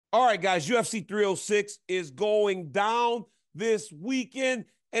All right, guys, UFC 306 is going down this weekend,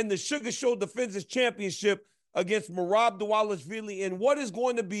 and the Suga Sean defends his championship against Merab Dvalishvili in what is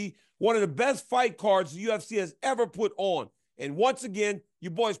going to be one of the best fight cards the UFC has ever put on. And once again,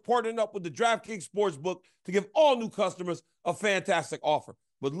 your boys partnering up with the DraftKings Sportsbook to give all new customers a fantastic offer.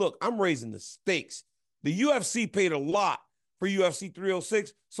 But look, I'm raising the stakes. The UFC paid a lot for UFC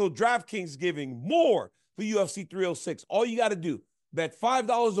 306, so DraftKings is giving more for UFC 306. All you got to do, bet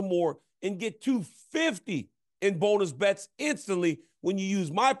 $5 or more and get $250 in bonus bets instantly when you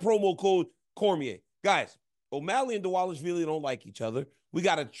use my promo code Cormier. Guys, O'Malley and Dvalishvili don't like each other. We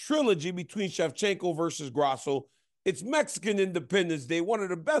got a trilogy between Shevchenko versus Grasso. It's Mexican Independence Day, one of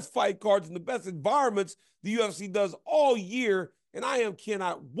the best fight cards and the best environments the UFC does all year, and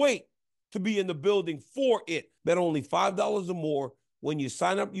cannot wait to be in the building for it. Bet only $5 or more when you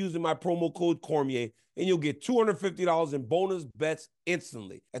sign up using my promo code Cormier, and you'll get $250 in bonus bets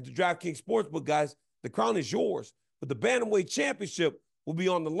instantly. At the DraftKings Sportsbook, guys, the crown is yours, but the Bantamweight Championship will be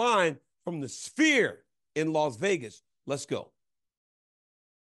on the line from the Sphere in Las Vegas. Let's go.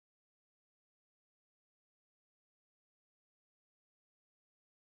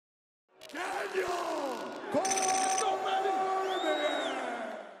 Daniel Cormier!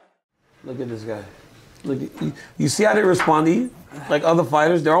 Look at this guy. Look at you. See how they respond to you? Like other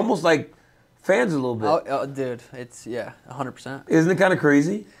fighters, they're almost like fans a little bit. Oh, dude, it's, yeah, 100%. Isn't it kind of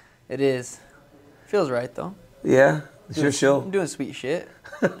crazy? It is. Feels right, though. Yeah, it's your show. I'm doing sweet shit.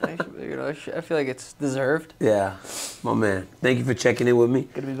 I feel like it's deserved. Yeah, my man. Thank you for checking in with me.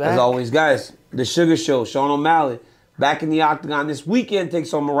 Good to be back. As always, guys, the Suga Show, Sean O'Malley, back in the octagon this weekend,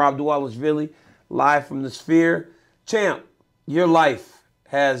 takes on Merab Dvalishvili, live from the Sphere. Champ, your life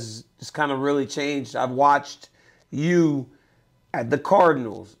has just kind of really changed. I've watched you at the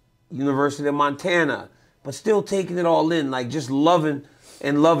Cardinals, University of Montana, but still taking it all in, like just loving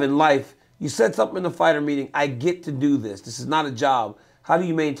life. You said something in the fighter meeting, I get to do this. This is not a job. How do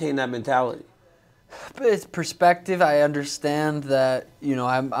you maintain that mentality? It's perspective. I understand that, you know,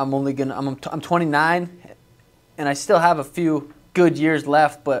 I'm 29 and I still have a few good years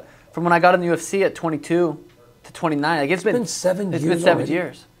left, but from when I got in the UFC at 22 to 29, like it's been 7 years. It's been 7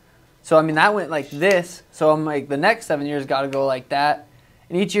 years. So I mean that went like this. So I'm like the next 7 years got to go like that.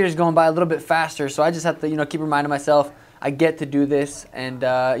 And each year is going by a little bit faster, so I just have to, you know, keep reminding myself I get to do this, and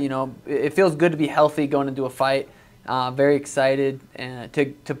you know, it feels good to be healthy going into a fight. Very excited and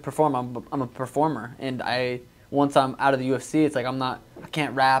to perform. I'm a performer, and once I'm out of the UFC, it's like I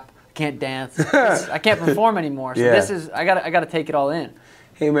can't rap, I can't dance, I can't perform anymore. So yeah. I gotta take it all in.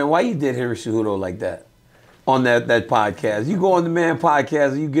 Hey man, why you did Henry Cejudo like that? On that podcast. You go on the man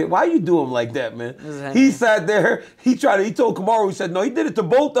podcast and why you do him like that, man? He sat there, he told Kamaru, he said, no, he did it to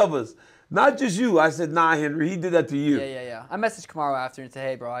both of us. Not just you. I said, nah, Henry, he did that to you. Yeah. I messaged Kamaru after and said,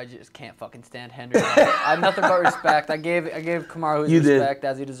 hey, bro, I just can't fucking stand Henry. I have nothing but respect. I gave Kamaru his respect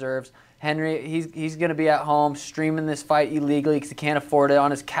as he deserves. Henry, he's going to be at home streaming this fight illegally because he can't afford it, on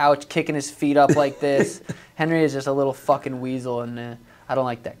his couch, kicking his feet up like this. Henry is just a little fucking weasel, and I don't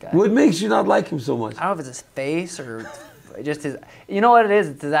like that guy. What makes you not like him so much? I don't know if it's his face or just his, you know what it is?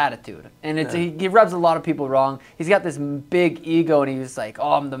 It's his attitude. And he rubs a lot of people wrong. He's got this big ego, and he's like,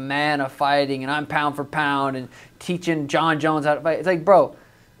 oh, I'm the man of fighting, and I'm pound for pound, and teaching John Jones how to fight. It's like, bro,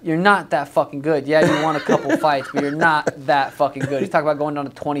 you're not that fucking good. Yeah, you won a couple fights, but you're not that fucking good. He's talking about going down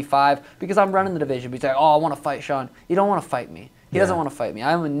to 25 because I'm running the division. But he's like, oh, I want to fight Sean. You don't want to fight me. He doesn't want to fight me.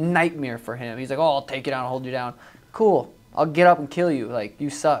 I'm a nightmare for him. He's like, oh, I'll take you down, I'll hold you down. Cool. I'll get up and kill you. Like, you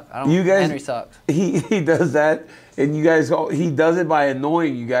suck. Henry sucks. He does that, and you guys, he does it by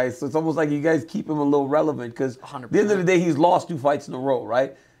annoying you guys. So it's almost like you guys keep him a little relevant because at the end of the day, he's lost 2 fights in a row,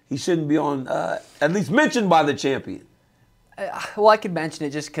 right? He shouldn't be on, at least mentioned by the champion. Well, I could mention it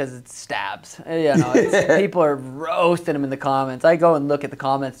just because it stabs. You know, people are roasting him in the comments. I go and look at the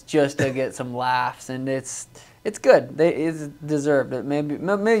comments just to get some laughs, and it's good. It's deserved.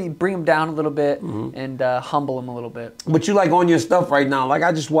 Maybe bring him down a little bit and humble him a little bit. But you like on your stuff right now. Like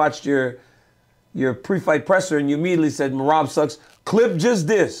I just watched your pre-fight presser, and you immediately said Merab sucks. Clip just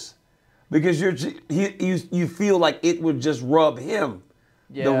this, because you feel like it would just rub him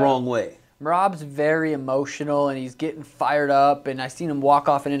the wrong way. Merab's very emotional, and he's getting fired up. And I seen him walk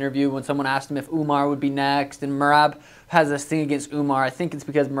off an interview when someone asked him if Umar would be next. And Merab has this thing against Umar. I think it's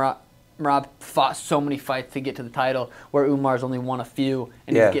because Merab fought so many fights to get to the title, where Umar's only won a few,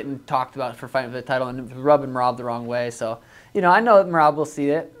 and he's getting talked about for fighting for the title, and rubbing Merab the wrong way. So, you know, I know that Merab will see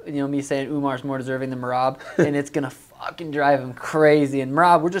it. You know, me saying Umar's more deserving than Merab, and it's gonna fucking drive him crazy. And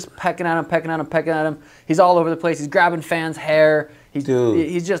Merab, we're just pecking at him. He's all over the place. He's grabbing fans' hair. He's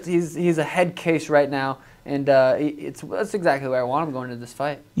a head case right now, And that's exactly where I want him going into this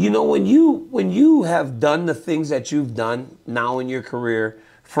fight. You know, when you have done the things that you've done now in your career,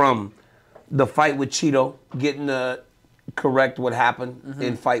 from the fight with Cheeto, getting to correct what happened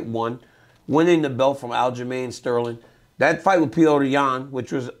in fight 1, winning the belt from Aljamain Sterling, that fight with Petr Yan,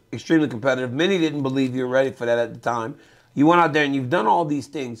 which was extremely competitive. Many didn't believe you were ready for that at the time. You went out there and you've done all these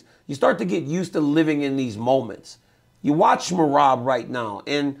things. You start to get used to living in these moments. You watch Merab right now,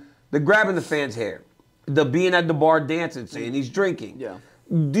 and the grabbing the fans' hair, the being at the bar dancing, saying he's drinking. Yeah.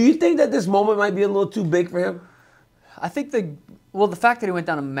 Do you think that this moment might be a little too big for him? I think the fact that he went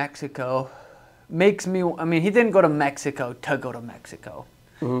down to Mexico makes me, I mean, he didn't go to Mexico to go to Mexico.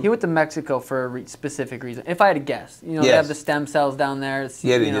 He went to Mexico for a specific reason. If I had to guess, you know, they have the stem cells down there.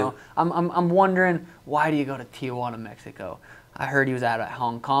 Yeah, you know, I'm wondering, why do you go to Tijuana, Mexico? I heard he was out at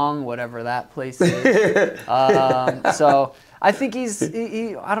Hong Kong, whatever that place is. So I think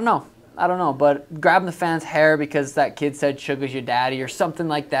I don't know, but grabbing the fans' hair because that kid said Suga's your daddy or something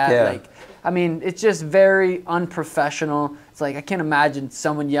like that. Yeah. Like, I mean, it's just very unprofessional. It's like, I can't imagine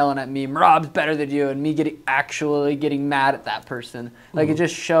someone yelling at me, Merab's better than you, and me actually getting mad at that person. Like, it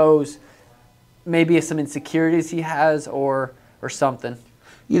just shows maybe some insecurities he has or something.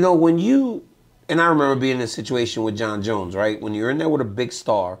 You know, and I remember being in a situation with John Jones, right? When you're in there with a big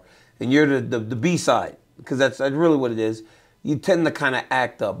star and you're the B side, because that's really what it is, you tend to kind of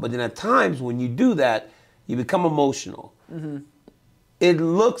act up. But then at times when you do that, you become emotional. It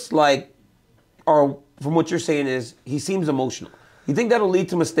looks like, or from what you're saying is, he seems emotional. You think that'll lead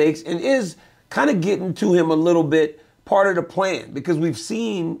to mistakes, and is kind of getting to him a little bit part of the plan? Because we've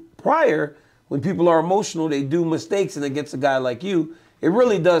seen prior, when people are emotional, they do mistakes, and against a guy like you, it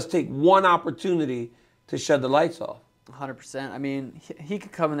really does take one opportunity to shut the lights off. 100%. I mean, he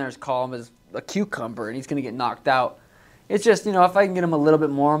could come in there as calm as a cucumber, and he's going to get knocked out. It's just, you know, if I can get him a little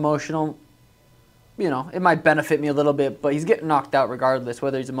bit more emotional, you know, it might benefit me a little bit, but he's getting knocked out regardless,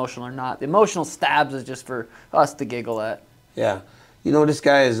 whether he's emotional or not. The emotional stabs is just for us to giggle at. Yeah. You know, this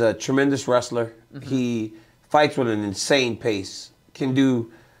guy is a tremendous wrestler. He fights with an insane pace.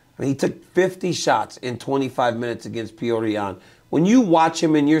 He took 50 shots in 25 minutes against Petr Yan. When you watch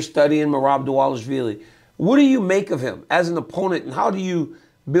him and you're studying Merab Dvalishvili, what do you make of him as an opponent, and how do you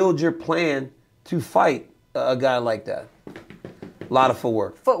build your plan to fight a guy like that? A lot of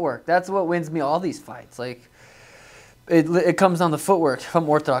footwork. Footwork. That's what wins me all these fights. Like, it comes down to footwork. If I'm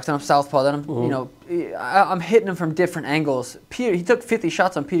orthodox, then I'm southpaw. Then I'm, you know, I'm hitting him from different angles. He took 50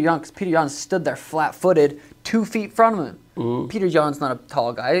 shots on Petr Yan because Petr Yan stood there flat-footed, 2 feet in front of him. Petr Yan's not a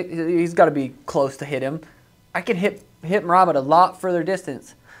tall guy. He's got to be close to hit him. I can hit Merab at a lot further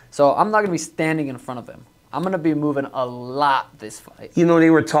distance. So I'm not going to be standing in front of him. I'm going to be moving a lot this fight. You know, they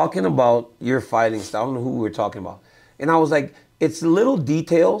were talking about your fighting style. I don't know who we were talking about. And I was like, it's little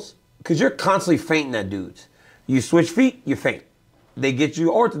details, because you're constantly feinting at dudes. You switch feet, you feint. They get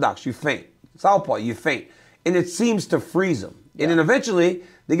you orthodox, you feint. Southpaw, you feint. And it seems to freeze them. Yeah. And then eventually,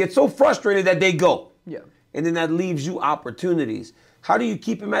 they get so frustrated that they go. Yeah. And then that leaves you opportunities. How do you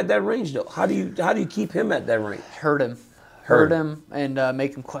keep him at that range, though? How do you keep him at that range? Hurt him and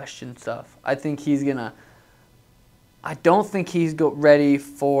make him question stuff. I think he's going to... I don't think he's ready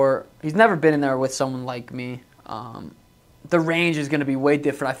for... He's never been in there with someone like me. The range is going to be way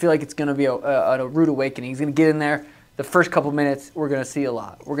different. I feel like it's going to be a rude awakening. He's going to get in there. The first couple minutes, we're going to see a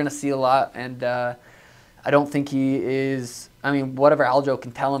lot. And I don't think he is... I mean, whatever Aljo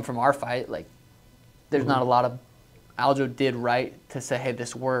can tell him from our fight, like, there's not a lot of Aljo did right to say, hey,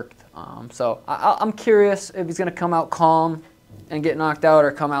 this worked. So I'm curious if he's going to come out calm and get knocked out,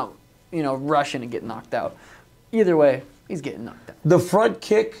 or come out, you know, rushing and get knocked out. Either way, he's getting knocked out. The front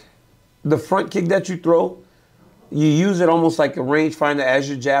kick that you throw, you use it almost like a rangefinder as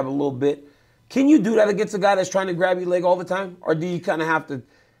your jab a little bit. Can you do that against a guy that's trying to grab your leg all the time? Or do you kind of have to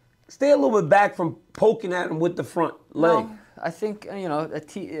stay a little bit back from poking at him with the front leg? No, I think, you know,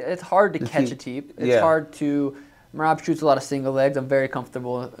 it's hard to catch a teep. It's hard to... Merab shoots a lot of single legs. I'm very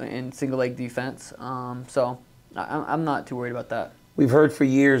comfortable in single leg defense. So I'm not too worried about that. We've heard for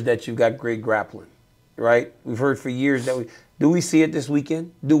years that you've got great grappling, right? We've heard for years that do we see it this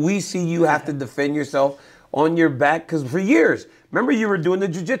weekend? Do we see you have to defend yourself on your back? Because for years, remember you were doing the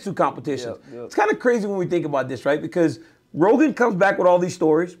jiu-jitsu competition. Yep. It's kind of crazy when we think about this, right? Because Rogan comes back with all these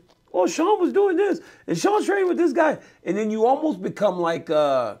stories. Oh, Sean was doing this, and Sean trained with this guy. And then you almost become like,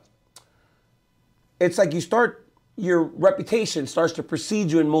 it's like your reputation starts to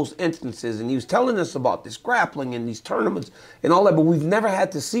precede you in most instances. And he was telling us about this grappling and these tournaments and all that, but we've never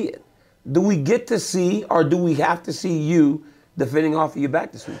had to see it. Do we get to see, or do we have to see you defending off of your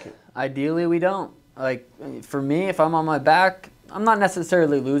back this weekend? Ideally, we don't. Like, for me, if I'm on my back, I'm not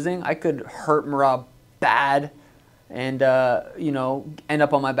necessarily losing. I could hurt Merab bad and, you know, end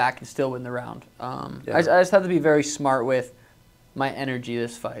up on my back and still win the round. I just have to be very smart with my energy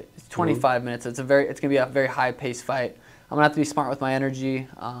this fight. It's 25 minutes. It's going to be a very high-paced fight. I'm going to have to be smart with my energy.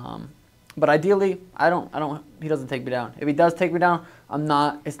 But ideally, he doesn't take me down. If he does take me down,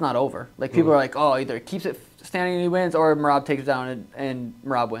 it's not over. Like, people are like, oh, either he keeps it standing and he wins, or Merab takes it down and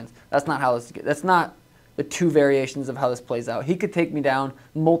Merab wins. That's not how that's not the two variations of how this plays out. He could take me down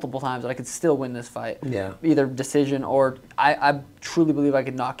multiple times, and I could still win this fight. Yeah. Either decision, or I truly believe I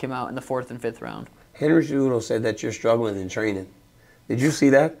could knock him out in the 4th and 5th round. Henry Cejudo said that you're struggling in training. Did you see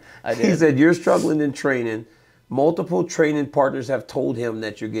that? I did. He said you're struggling in training. Multiple training partners have told him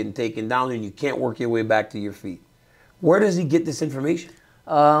that you're getting taken down and you can't work your way back to your feet. Where does he get this information?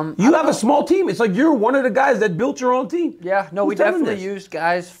 You have a small team. It's like you're one of the guys that built your own team. Yeah, no, we definitely used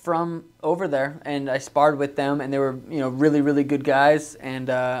guys from over there, and I sparred with them, and they were, you know, really, really good guys, and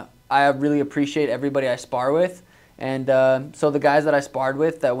I really appreciate everybody I spar with. And so the guys that I sparred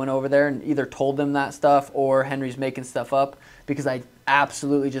with that went over there and either told them that stuff or Henry's making stuff up, because I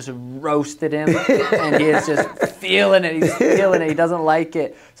absolutely just roasted him, and he is just feeling it. He's feeling it. He doesn't like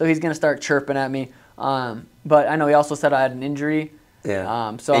it, so he's going to start chirping at me. But I know he also said I had an injury.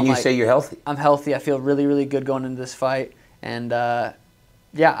 Yeah. So and you say you're healthy. I'm healthy. I feel really, really good going into this fight. And,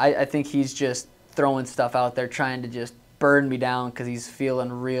 yeah, I think he's just throwing stuff out there, trying to just burn me down because he's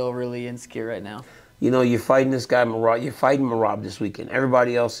feeling really insecure right now. You know, you're fighting this guy, Merab. You're fighting Merab this weekend.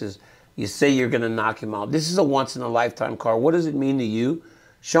 Everybody else is, you say you're going to knock him out. This is a once-in-a-lifetime card. What does it mean to you?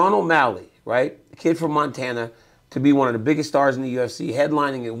 Sean O'Malley, right? A kid from Montana, to be one of the biggest stars in the UFC,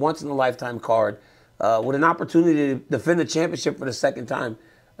 headlining a once-in-a-lifetime card with an opportunity to defend the championship for the 2nd time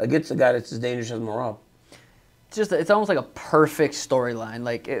against a guy that's as dangerous as Merab. It's almost like a perfect storyline.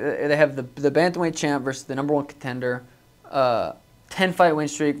 Like, they have the bantamweight champ versus the #1 contender, 10-fight win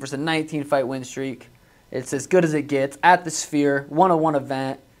streak versus a 19-fight win streak. It's as good as it gets at the Sphere, 101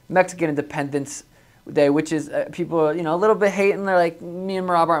 event, Mexican Independence Day, which is people are, you know, a little bit hating. They're like, me and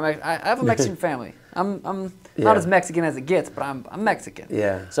Merab aren't Mexican. I have a Mexican family. I'm not as Mexican as it gets, but I'm Mexican.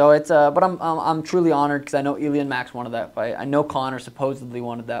 Yeah. So it's but I'm truly honored because I know Ilya and Max wanted that fight. I know Connor supposedly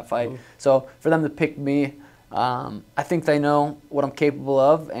wanted that fight. So for them to pick me, I think they know what I'm capable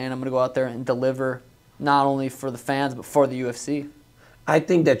of, and I'm gonna go out there and deliver not only for the fans but for the UFC. I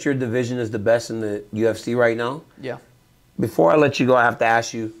think that your division is the best in the UFC right now. Yeah. Before I let you go, I have to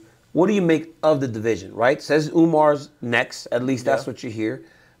ask you, what do you make of the division, right? Says Umar's next, at least that's what you hear.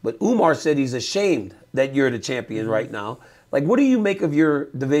 But Umar said he's ashamed that you're the champion right now. Like, what do you make of your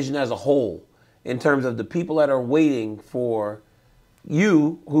division as a whole in terms of the people that are waiting for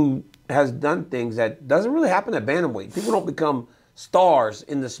you, who has done things that doesn't really happen at bantamweight? People don't become stars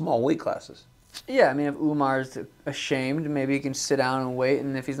in the small weight classes. Yeah, I mean, if Umar's ashamed, maybe he can sit down and wait,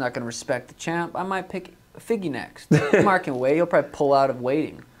 and if he's not going to respect the champ, I might pick Figgy next. Umar can wait. He'll probably pull out of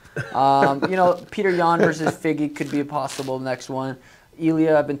waiting. You know, Peter Yan versus Figgy could be a possible next one.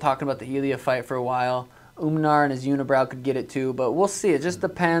 Ilya, I've been talking about the Ilya fight for a while. Umnar and his unibrow could get it too, but we'll see. It just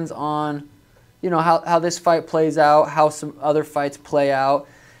depends on, you know, how this fight plays out, how some other fights play out.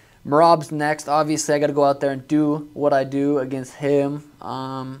 Merab's next. Obviously, I got to go out there and do what I do against him.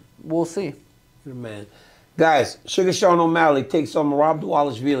 We'll see. Good man. Guys, Suga Sean O'Malley takes on Merab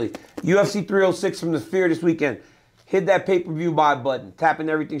Dvalishvili. UFC 306 from the Sphere this weekend. Hit that pay-per-view buy button. Tapping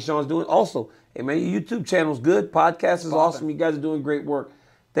everything Sean's doing. Also, hey man, your YouTube channel's good. Podcast is awesome. You guys are doing great work.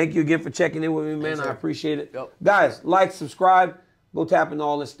 Thank you again for checking in with me, man. I appreciate it. Guys, like, subscribe. Go tap into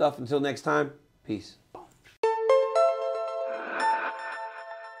all this stuff. Until next time, peace.